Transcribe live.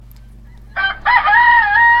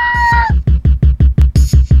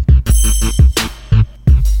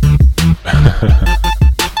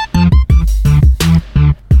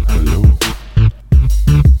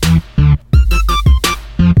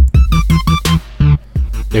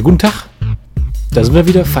Ja, guten Tag. Da sind wir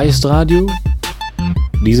wieder, Feist Radio.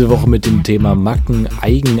 Diese Woche mit dem Thema Macken,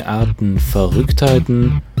 Eigenarten,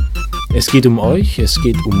 Verrücktheiten. Es geht um euch, es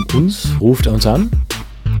geht um uns. Ruft uns an.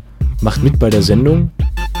 Macht mit bei der Sendung.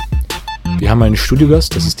 Wir haben einen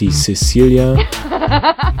Studiogast, das ist die Cecilia.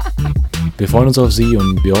 Wir freuen uns auf sie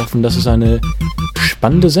und wir hoffen, dass es eine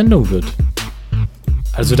spannende Sendung wird.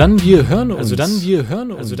 Also dann, wir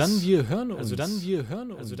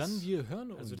hören uns.